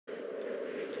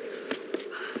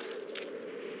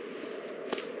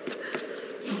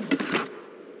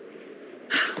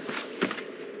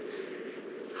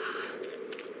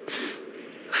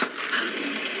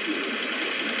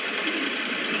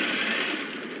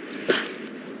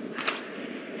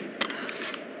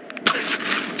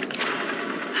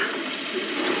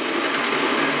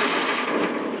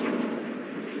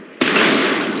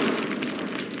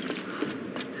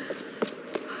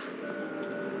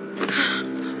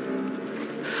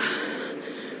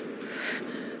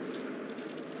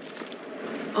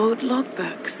Old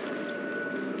logbooks.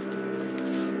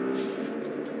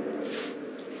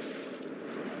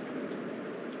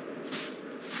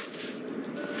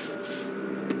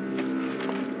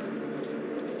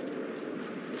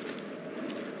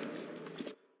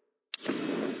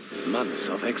 Months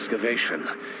of excavation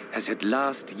has at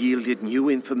last yielded new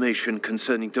information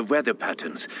concerning the weather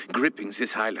patterns gripping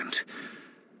this island.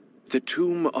 The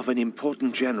tomb of an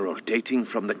important general dating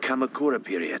from the Kamakura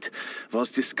period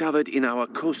was discovered in our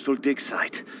coastal dig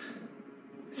site.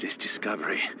 This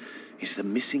discovery is the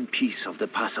missing piece of the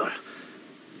puzzle.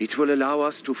 It will allow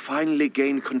us to finally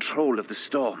gain control of the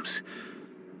storms.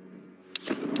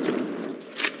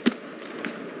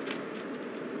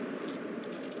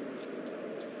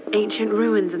 Ancient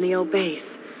ruins in the old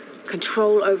base.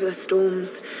 Control over the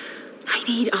storms. I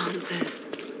need answers.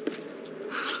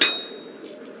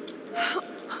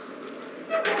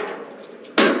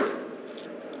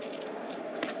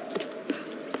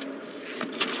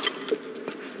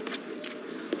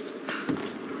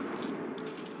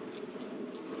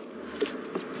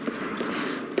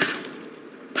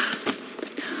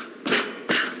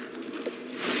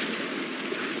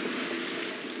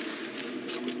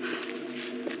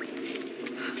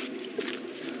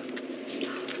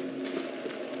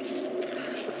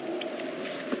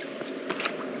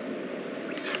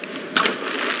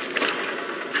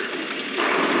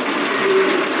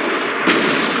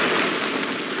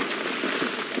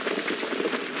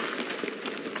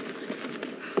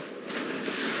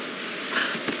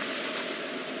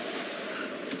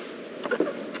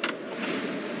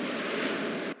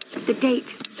 The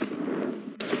date.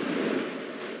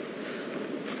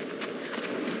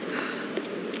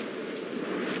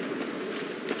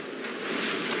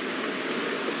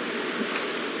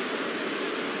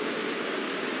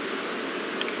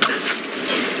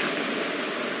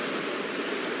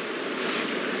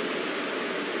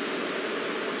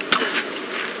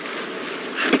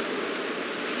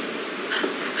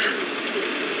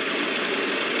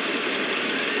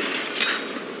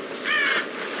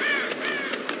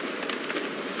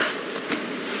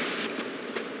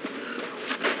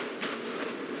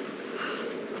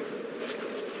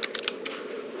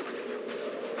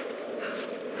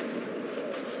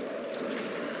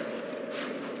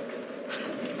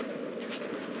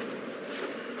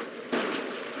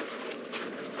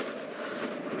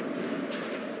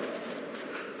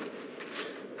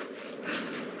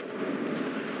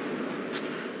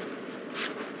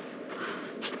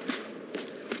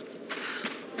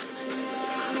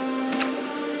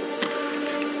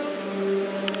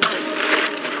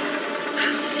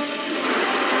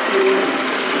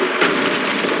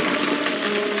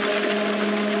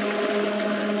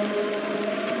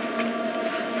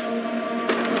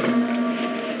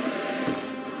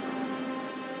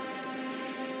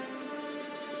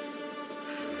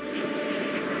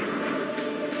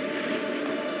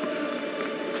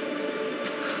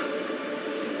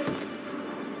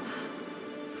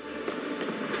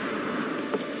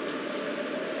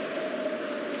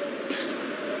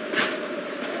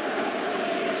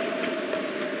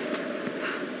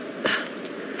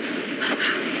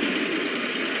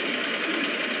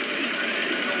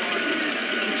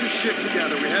 Shit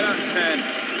together. We head out in 10.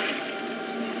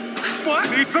 What?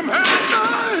 Need some help?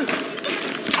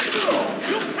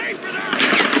 You'll pay for that!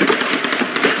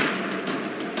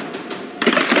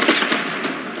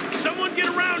 Someone get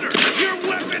around her! Your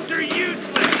weapons are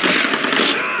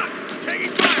useless! Ah! Taking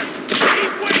fire!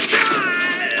 Keep waiting!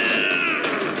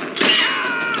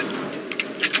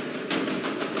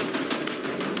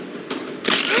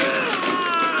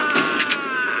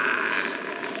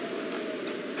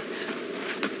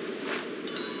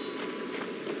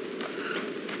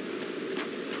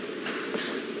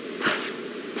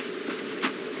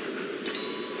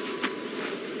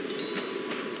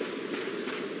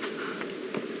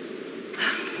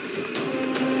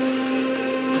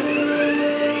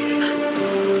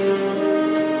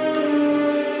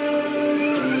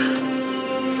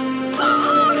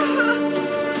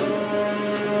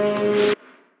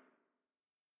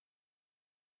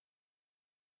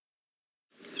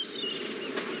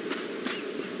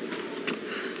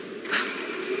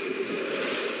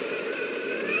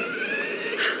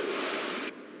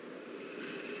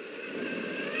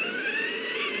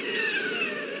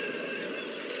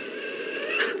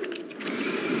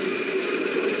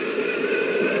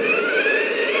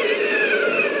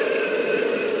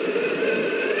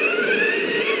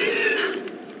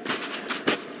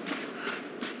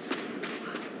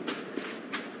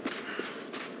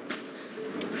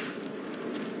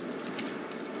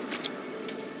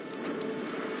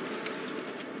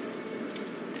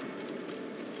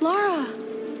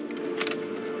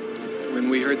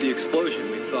 heard the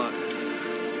explosion, we thought.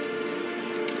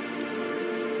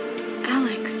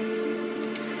 Alex.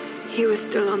 He was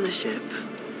still on the ship.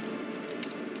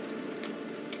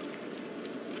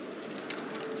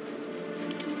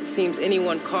 Seems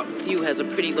anyone caught with you has a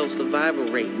pretty low survival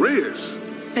rate. Reyes,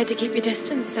 Better keep your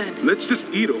distance then. let's just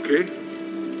eat, okay?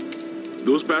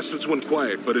 Those bastards went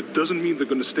quiet, but it doesn't mean they're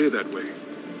gonna stay that way.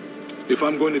 If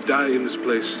I'm going to die in this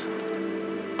place,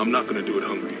 I'm not gonna do it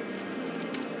hungry.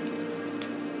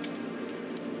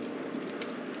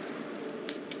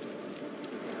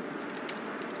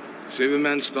 Save a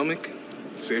man's stomach,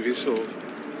 save his soul.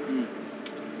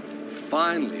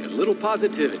 Finally, a little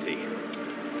positivity.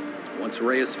 Once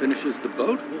Reyes finishes the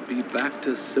boat, we'll be back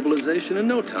to civilization in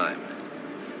no time.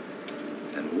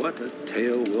 And what a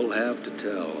tale we'll have to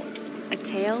tell. A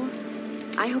tale?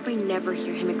 I hope I never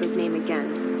hear Himiko's name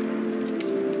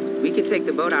again. We can take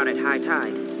the boat out at high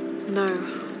tide. No,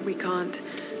 we can't.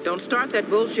 Don't start that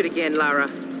bullshit again, Lara.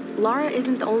 Lara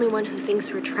isn't the only one who thinks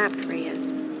we're trapped,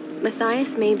 Reyes.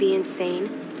 Matthias may be insane,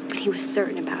 but he was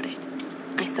certain about it.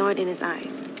 I saw it in his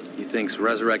eyes. He thinks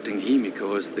resurrecting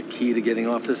Himiko is the key to getting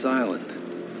off this island.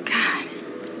 God,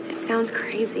 it sounds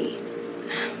crazy.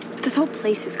 This whole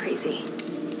place is crazy.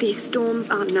 These storms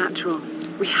aren't natural.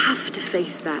 We have to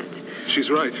face that.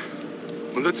 She's right.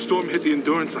 When that storm hit the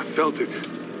Endurance, I felt it.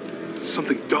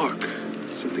 Something dark,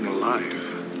 something alive.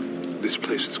 This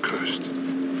place is cursed.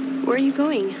 Where are you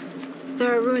going?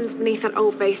 There are ruins beneath that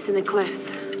old base in the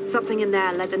cliffs. Something in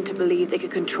there led them to believe they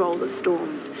could control the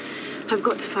storms. I've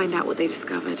got to find out what they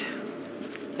discovered.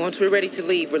 Once we're ready to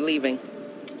leave, we're leaving.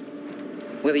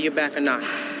 Whether you're back or not.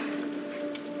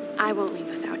 I won't leave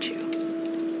without you.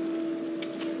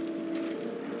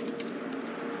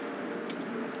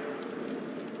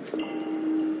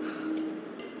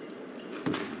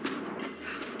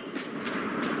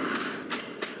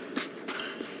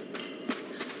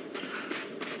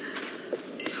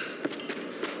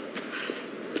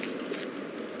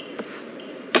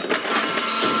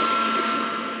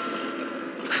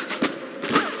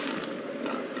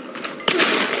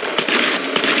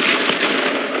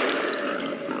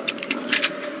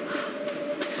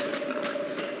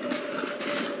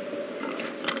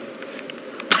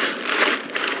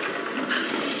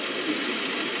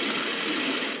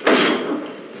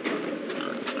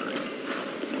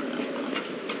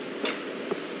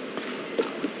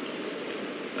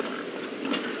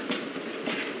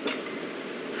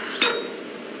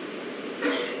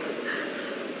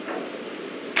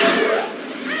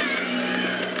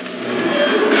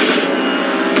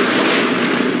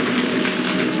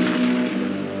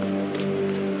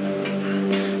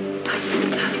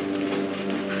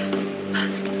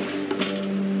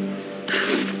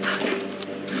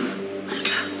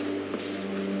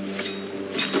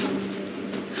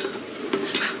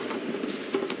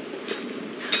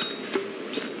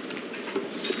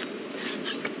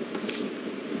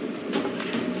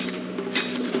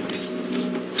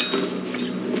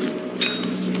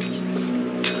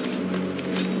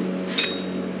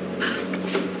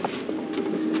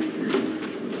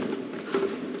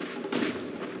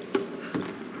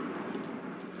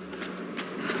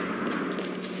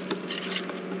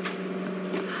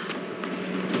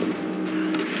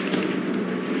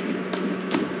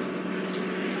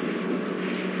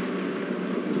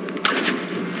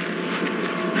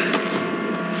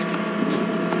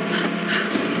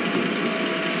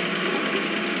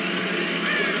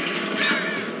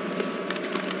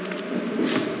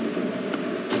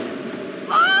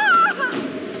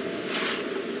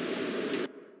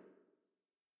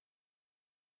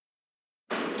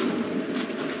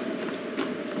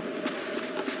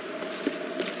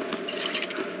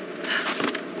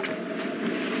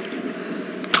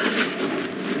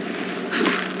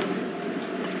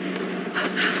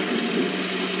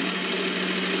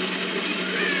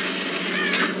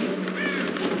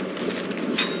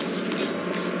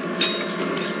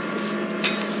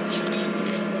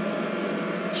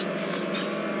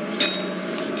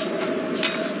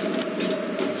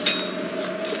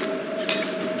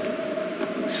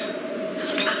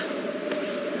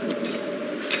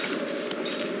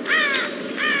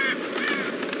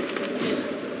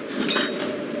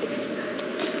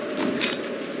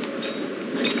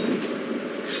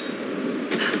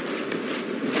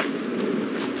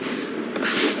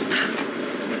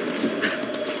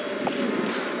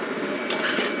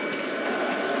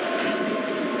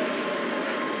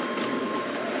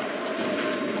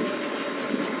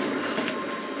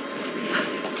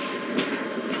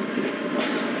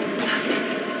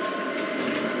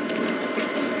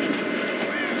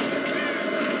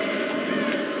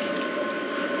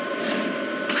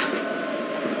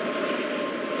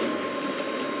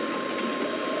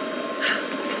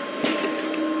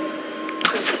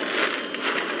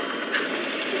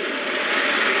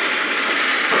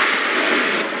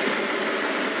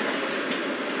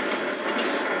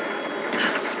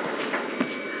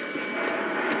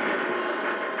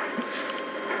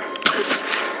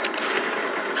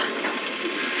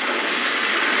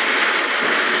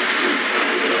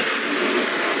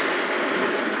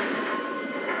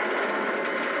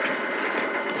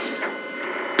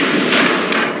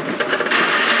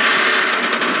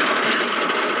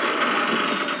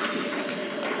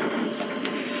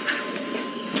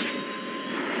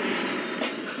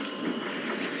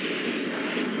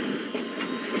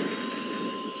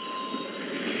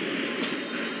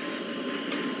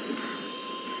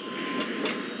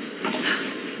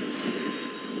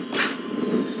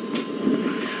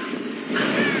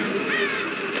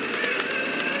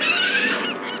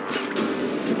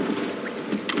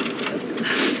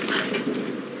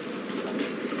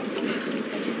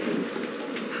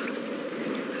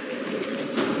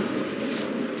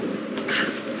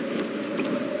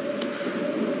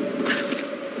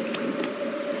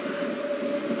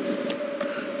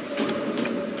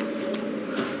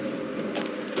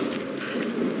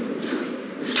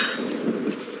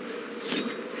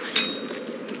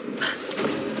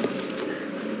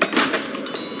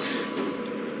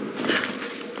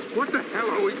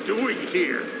 doing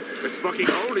here? It's fucking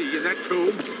holy in that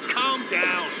tomb. Calm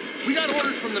down. We got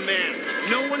orders from the man.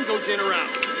 No one goes in or out.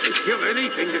 They kill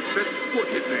anything that sets foot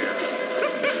in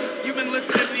there. You been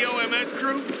listening to the OMS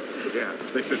crew? Yeah,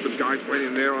 they said some guys went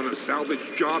in there on a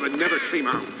salvage job and never came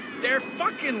out. They're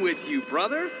fucking with you,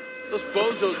 brother. Those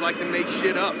bozos like to make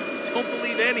shit up. Don't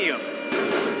believe any of it.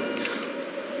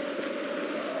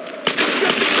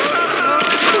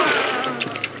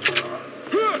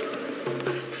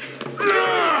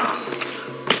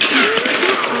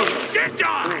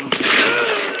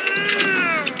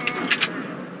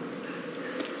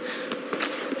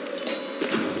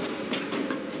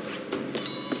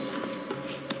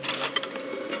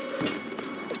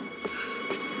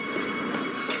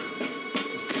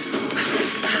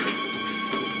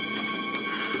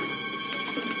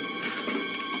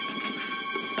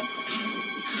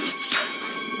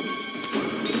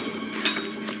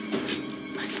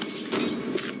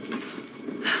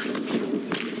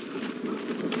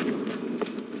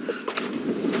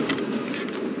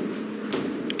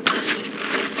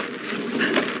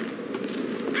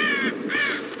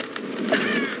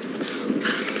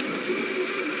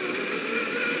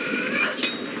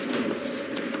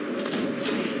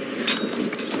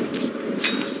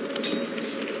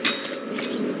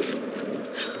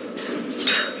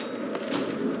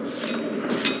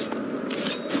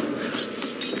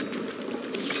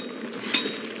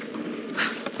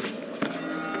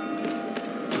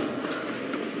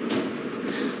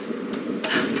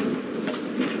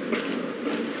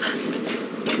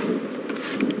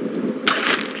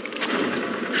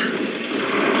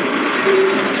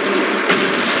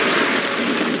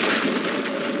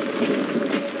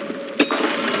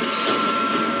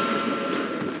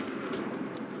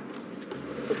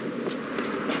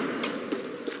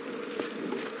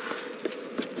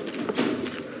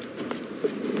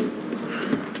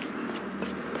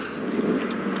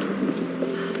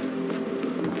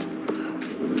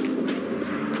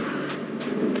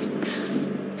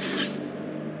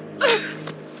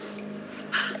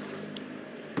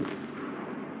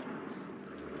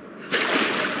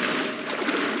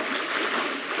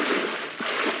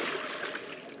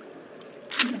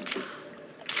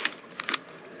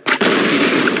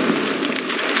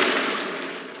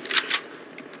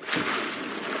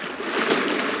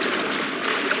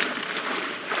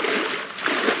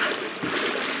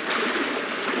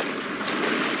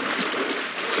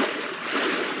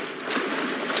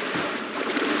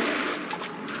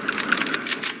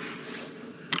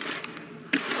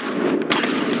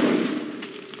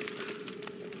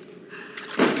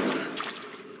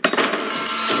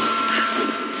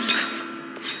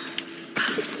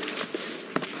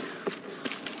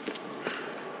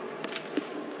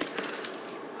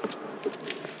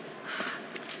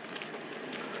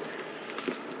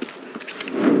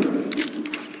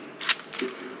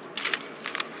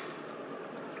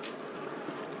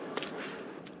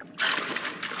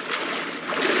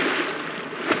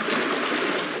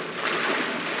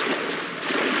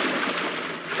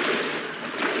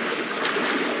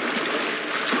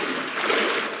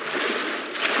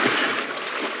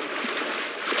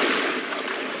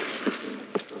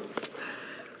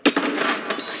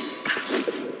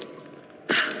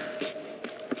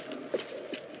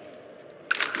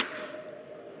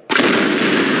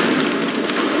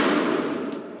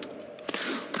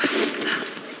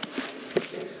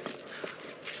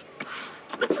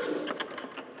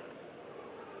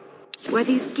 Were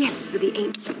these gifts for the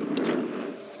ancient?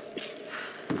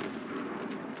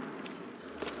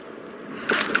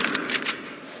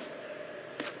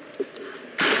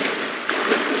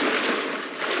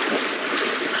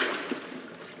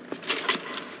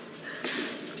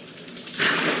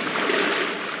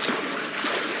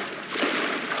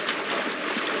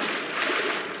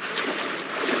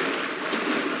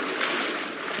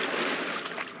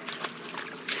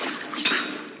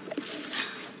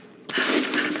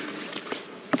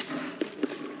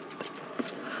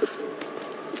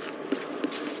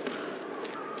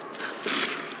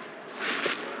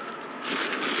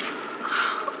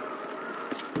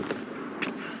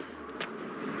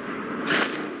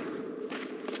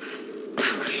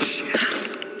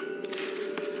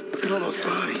 All those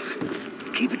bodies.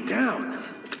 Keep it down.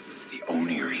 The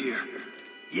Oni are here.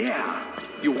 Yeah.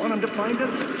 You want them to find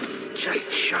us? Just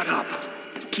shut up.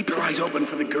 Keep your eyes open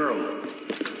for the girl.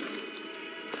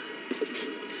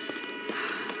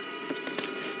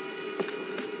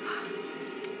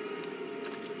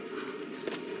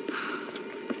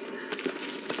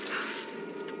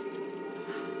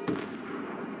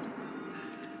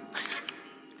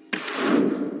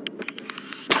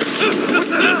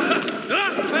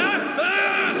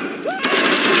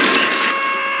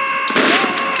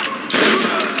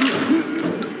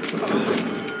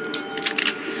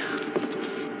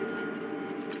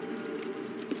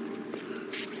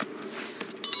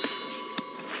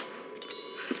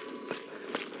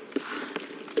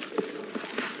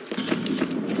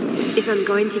 If I'm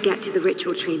going to get to the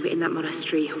ritual chamber in that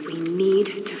monastery, we need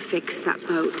to fix that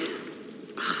boat.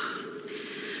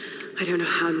 I don't know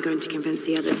how I'm going to convince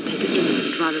the others to take it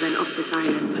inland rather than off this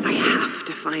island, but I have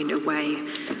to find a way.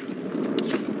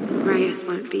 Reyes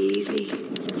won't be easy.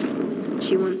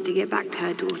 She wants to get back to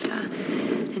her daughter,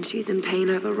 and she's in pain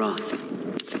over Roth.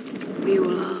 We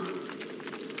all are.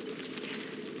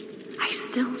 I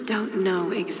still don't know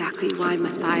exactly why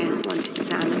Matthias wanted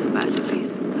Sam in the first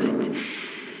place, but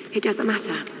it doesn't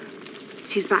matter.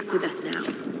 She's back with us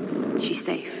now. She's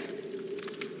safe.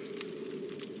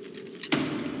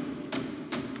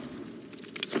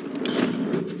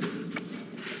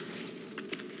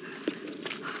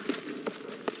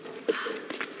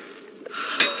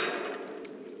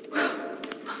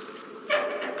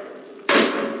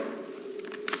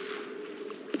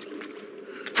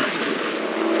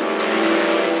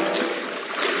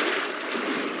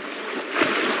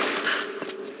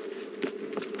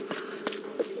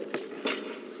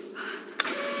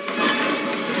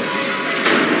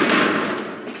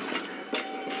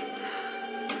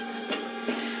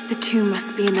 The tomb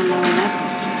must be in the lower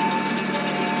levels.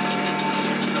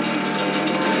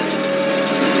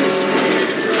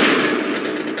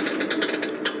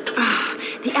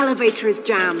 The elevator is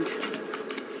jammed.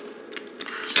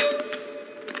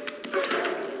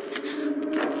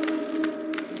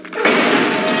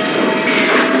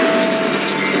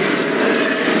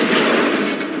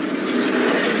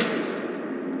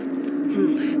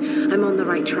 I'm on the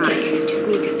right track. Just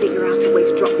need to figure out a way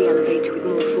to drop the elevator with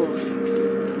more force.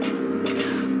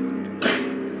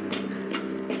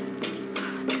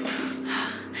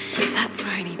 That's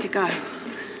where I need to go.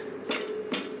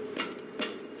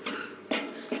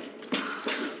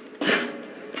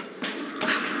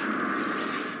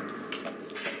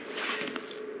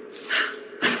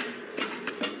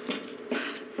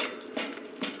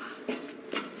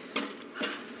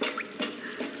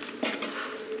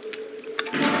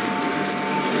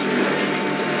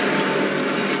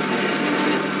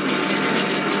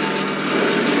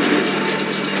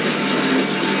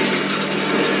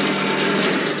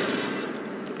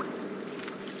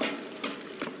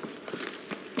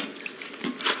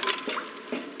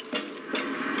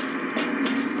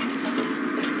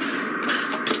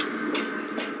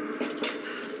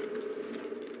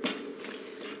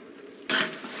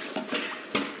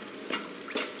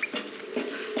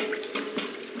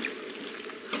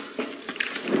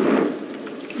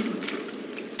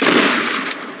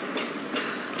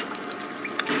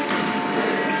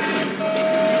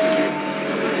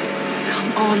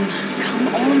 Come on.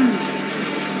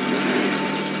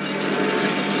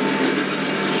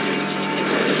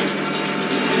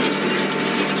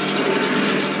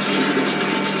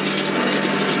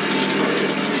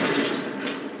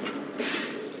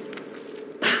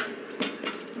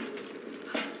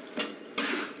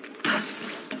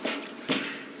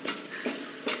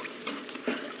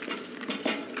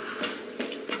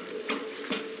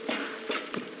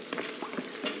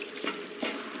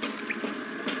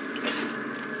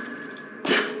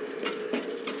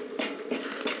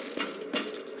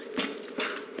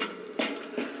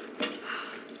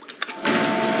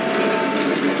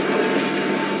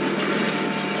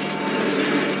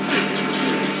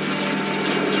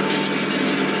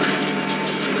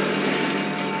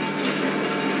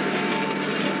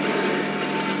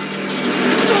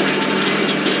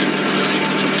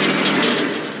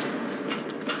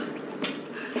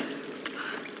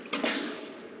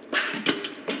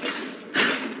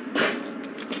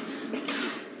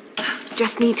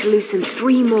 Just need to loosen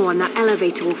 3 more and that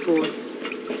elevator will fall. Got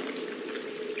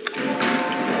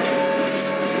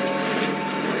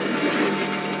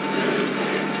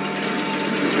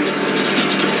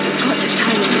to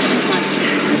time it just right.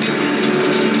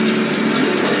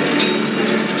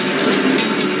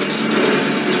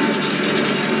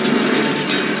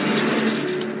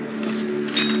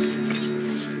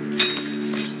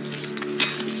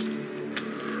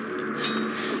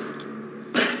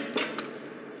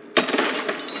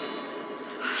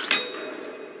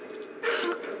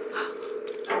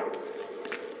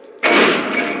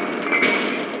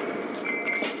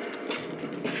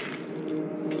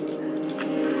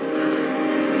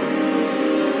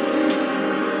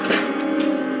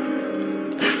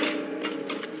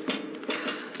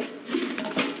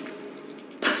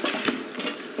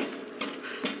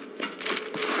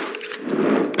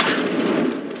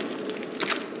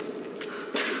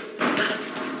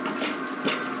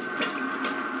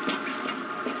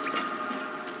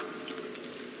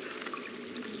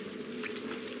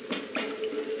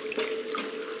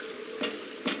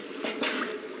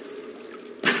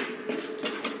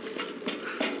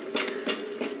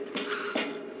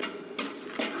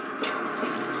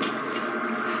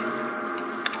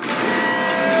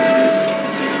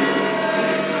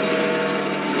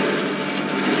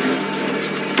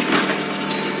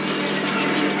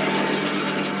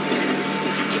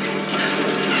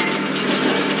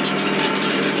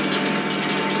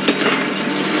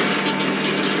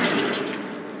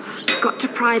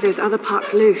 pry those other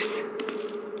parts loose.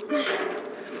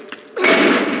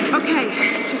 Okay,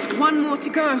 just one more to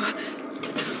go.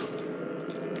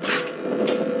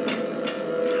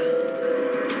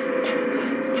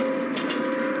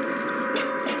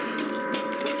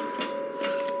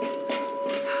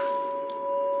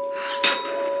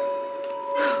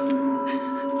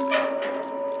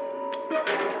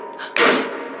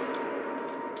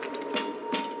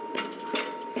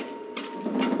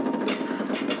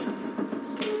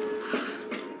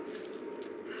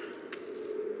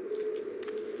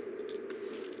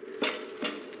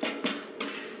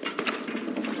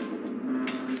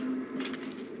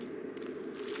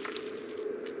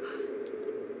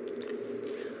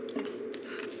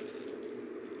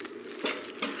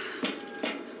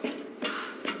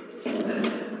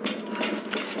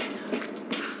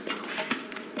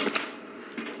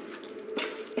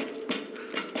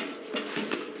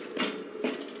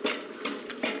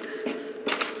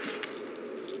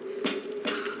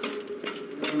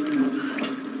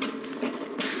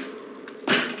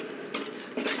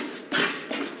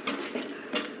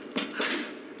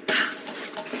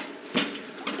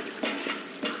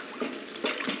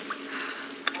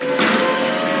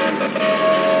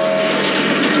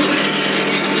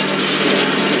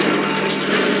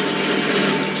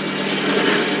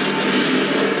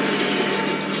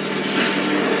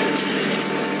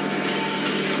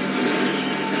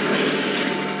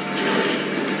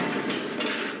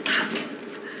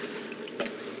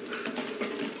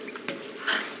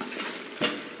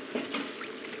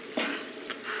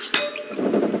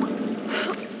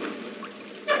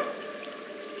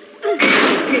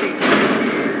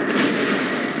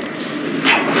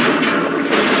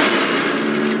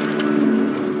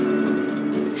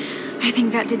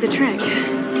 That did the trick.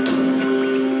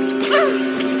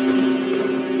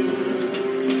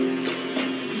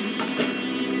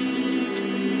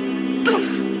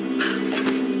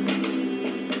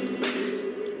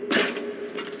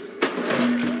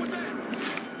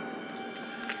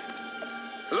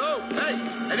 Hello? Hey,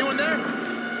 anyone there?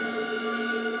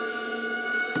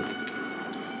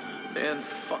 Man,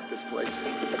 fuck this place.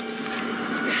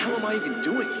 What the hell am I even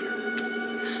doing here?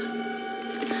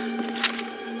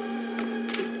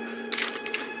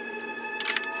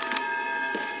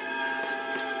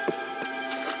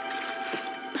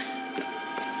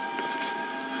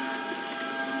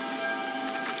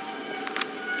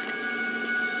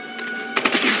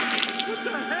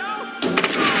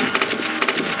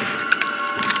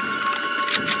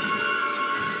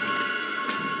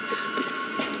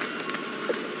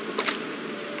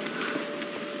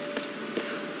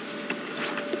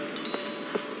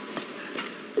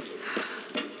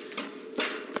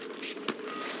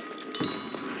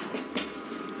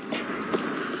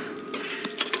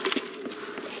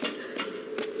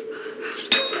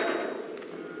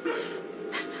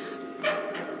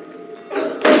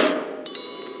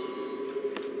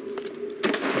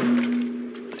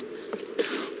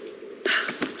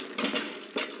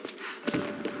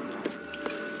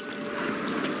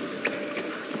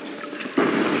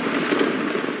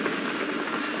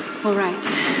 All right,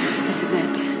 this is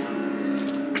it.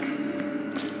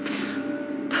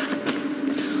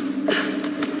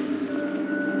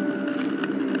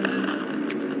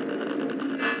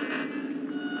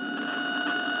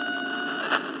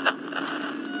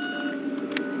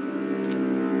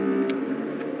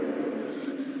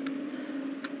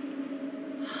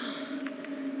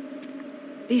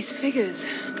 These figures,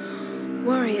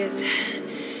 warriors,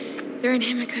 they're in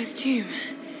Himiko's tomb.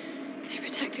 They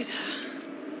protected her.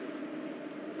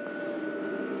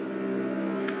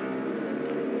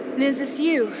 And is this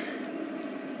you?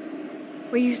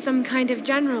 Were you some kind of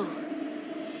general?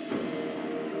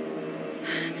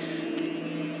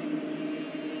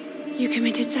 You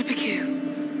committed seppuku.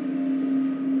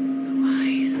 But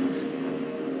why?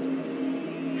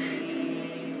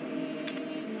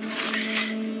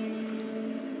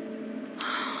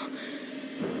 Oh,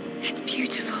 it's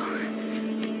beautiful.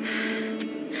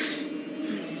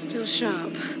 It's still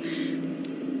sharp.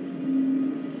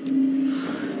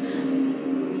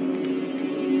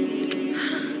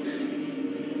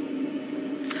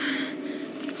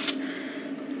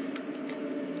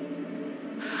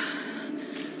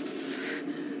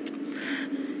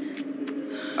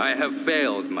 I have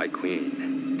failed, my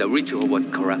queen. The ritual was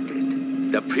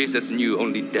corrupted. The priestess knew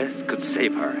only death could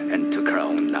save her and took her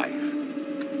own life.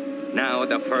 Now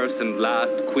the first and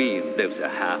last queen lives a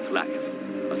half-life,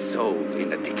 a soul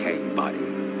in a decaying body.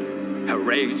 Her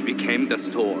rage became the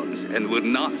storms and will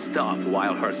not stop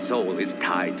while her soul is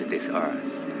tied to this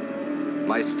earth.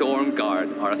 My storm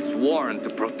guard are sworn to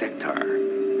protect her.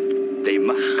 They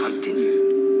must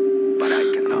continue.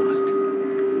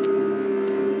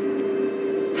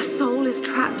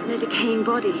 decaying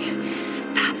body.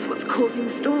 That's what's causing the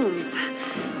storms.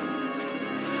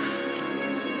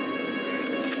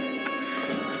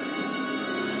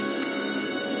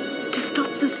 To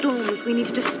stop the storms, we need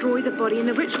to destroy the body in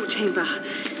the ritual chamber.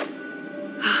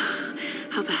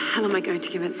 How the hell am I going to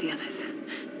convince the others?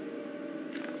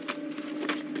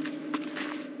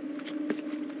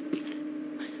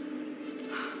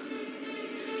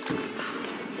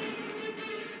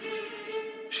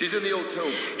 She's in the old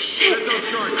tomb. Shit!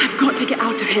 I've got to get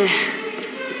out of here.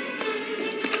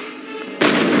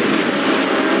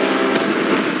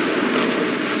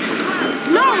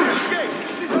 No!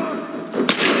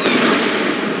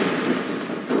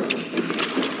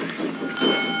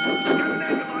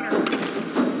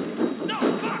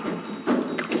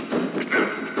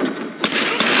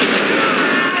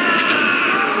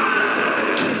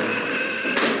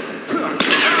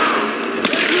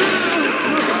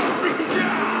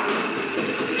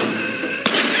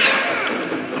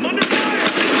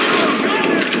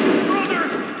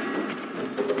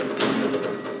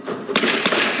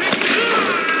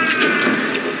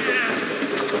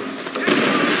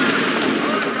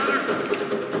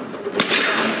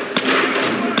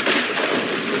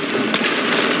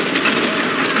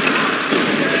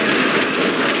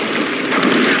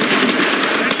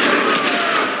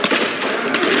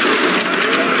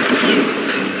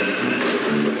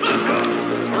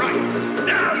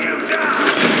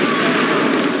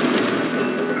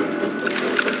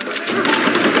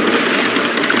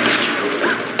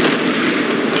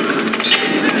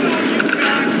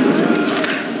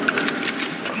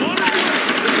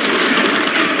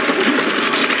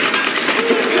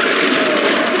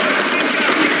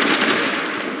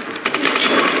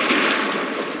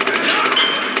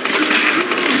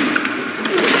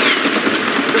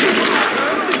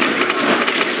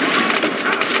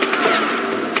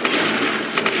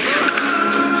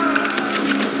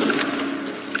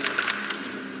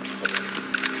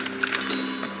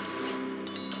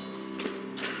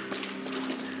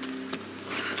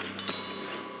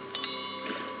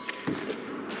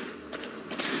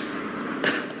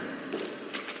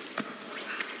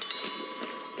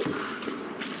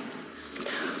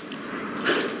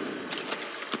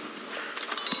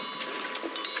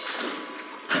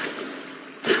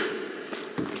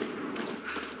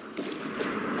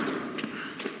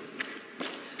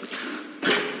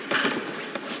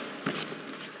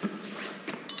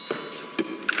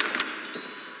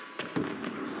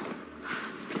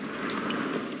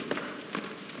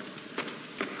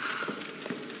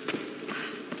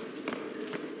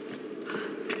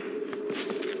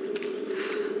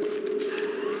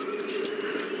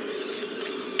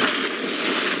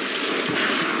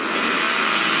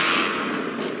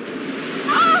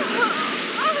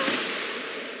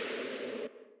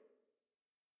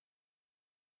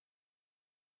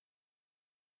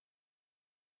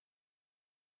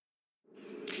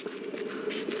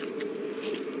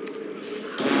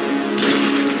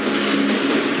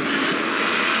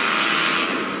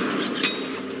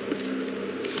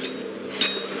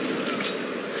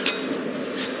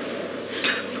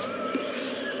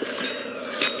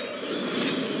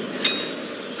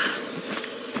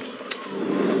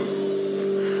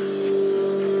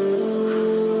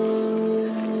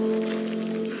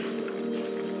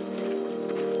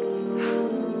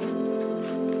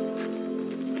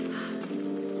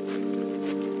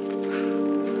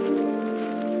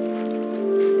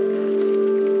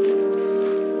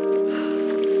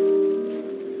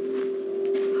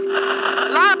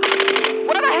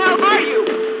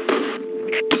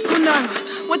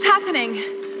 What's happening?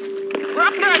 We're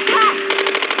under attack!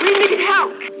 We need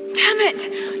help! Damn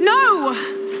it! No!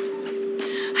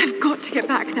 I've got to get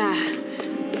back there.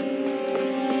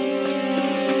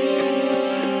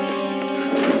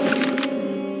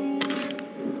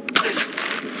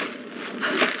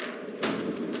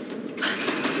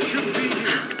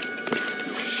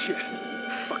 Shit.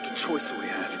 Fucking choice we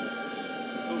have.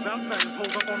 Those outsiders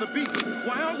hold up on the beach.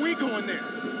 Why aren't we going there?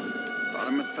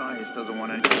 Father Matthias doesn't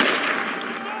want any...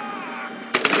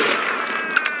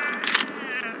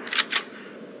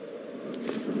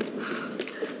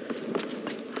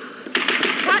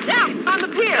 Watch out! On the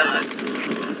pier!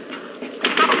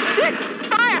 Oh, shit!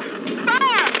 Fire!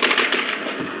 Fire!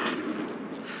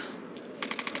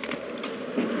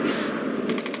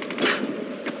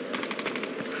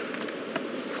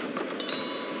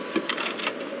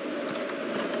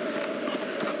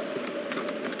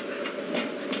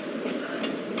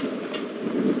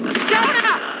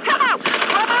 Jonah! Help!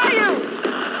 Where are you?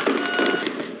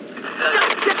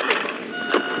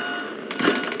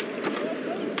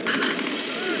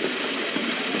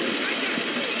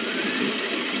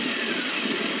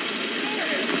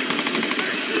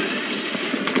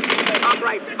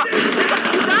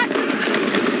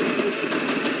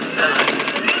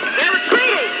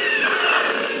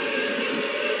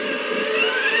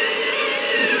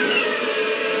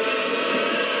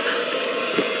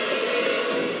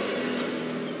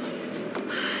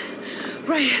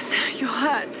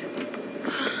 that?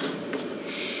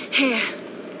 Here.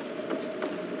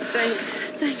 Thanks.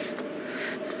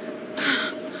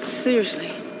 Seriously,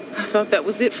 I thought that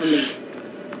was it for me.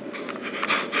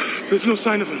 There's no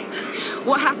sign of them.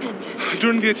 What happened?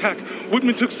 During the attack,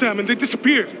 Whitman took Sam and they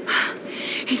disappeared.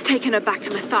 He's taken her back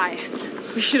to Matthias.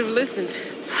 We should have listened.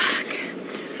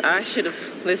 I should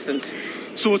have listened.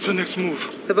 So what's our next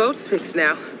move? The boat's fixed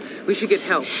now. We should get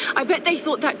help. I bet they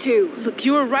thought that too. Look,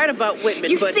 you were right about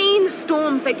Whitman, You've but... seen the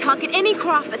storms. They target any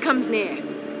craft that comes near.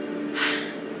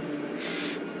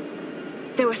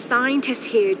 There were scientists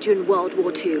here during World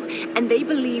War II, and they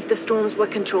believed the storms were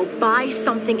controlled by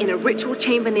something in a ritual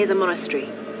chamber near the monastery.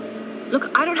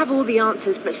 Look, I don't have all the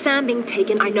answers, but Sam being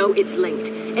taken, I know it's linked.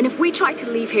 And if we try to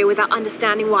leave here without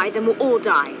understanding why, then we'll all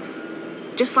die.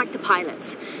 Just like the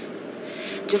pilots.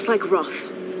 Just like Roth.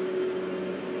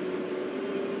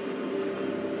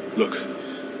 Look.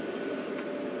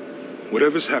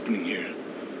 Whatever's happening here,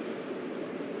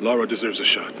 Lara deserves a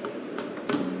shot.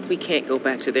 We can't go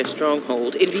back to their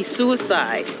stronghold. It'd be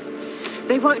suicide.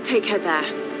 They won't take her there.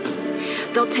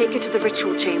 They'll take her to the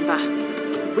ritual chamber.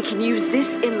 We can use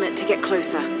this inlet to get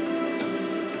closer.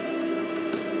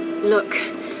 Look,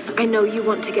 I know you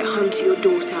want to get home to your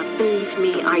daughter. Believe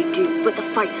me, I do. But the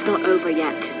fight's not over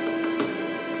yet.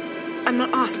 I'm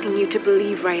not asking you to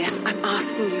believe, Reyes. I'm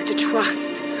asking you to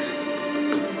trust.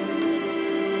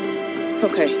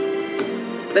 Okay.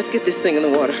 Let's get this thing in the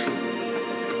water.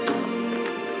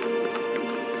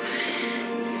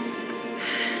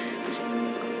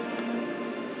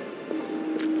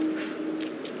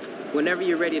 Whenever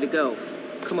you're ready to go,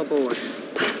 come aboard.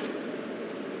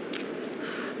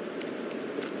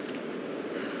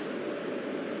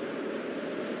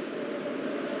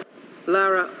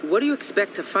 Lara, what do you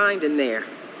expect to find in there?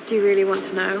 Do you really want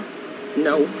to know?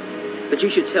 No, but you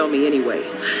should tell me anyway.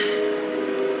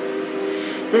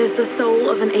 There's the soul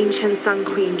of an ancient Sun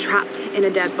Queen trapped in a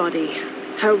dead body.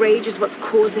 Her rage is what's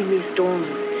causing these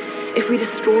storms. If we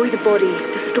destroy the body,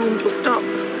 the storms will stop.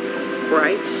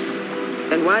 Right?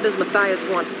 And why does Matthias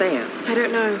want Sam? I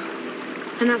don't know.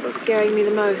 And that's what's scaring me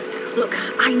the most. Look,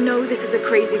 I know this is a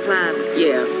crazy plan.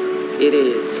 Yeah, it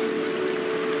is.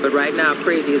 But right now,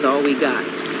 crazy is all we got.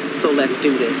 So let's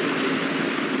do this.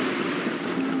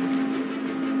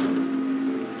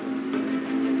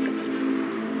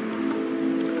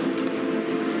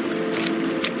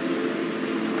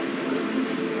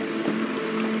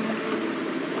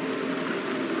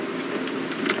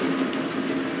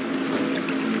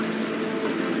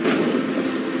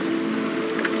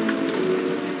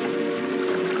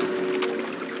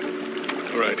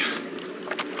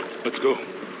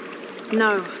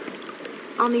 No.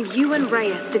 I'll need you and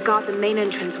Reyes to guard the main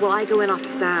entrance while I go in after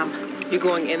Sam. You're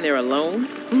going in there alone?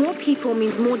 More people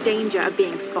means more danger of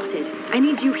being spotted. I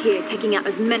need you here taking out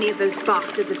as many of those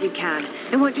bastards as you can.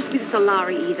 It won't just be the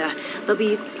Solari either. There'll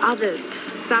be others.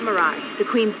 Samurai, the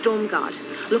Queen's Storm Guard.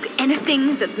 Look,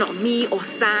 anything that's not me or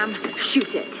Sam,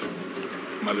 shoot it.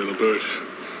 My little bird.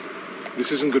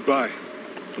 This isn't goodbye.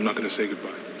 I'm not gonna say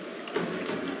goodbye.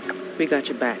 We got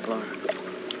your back, Lara.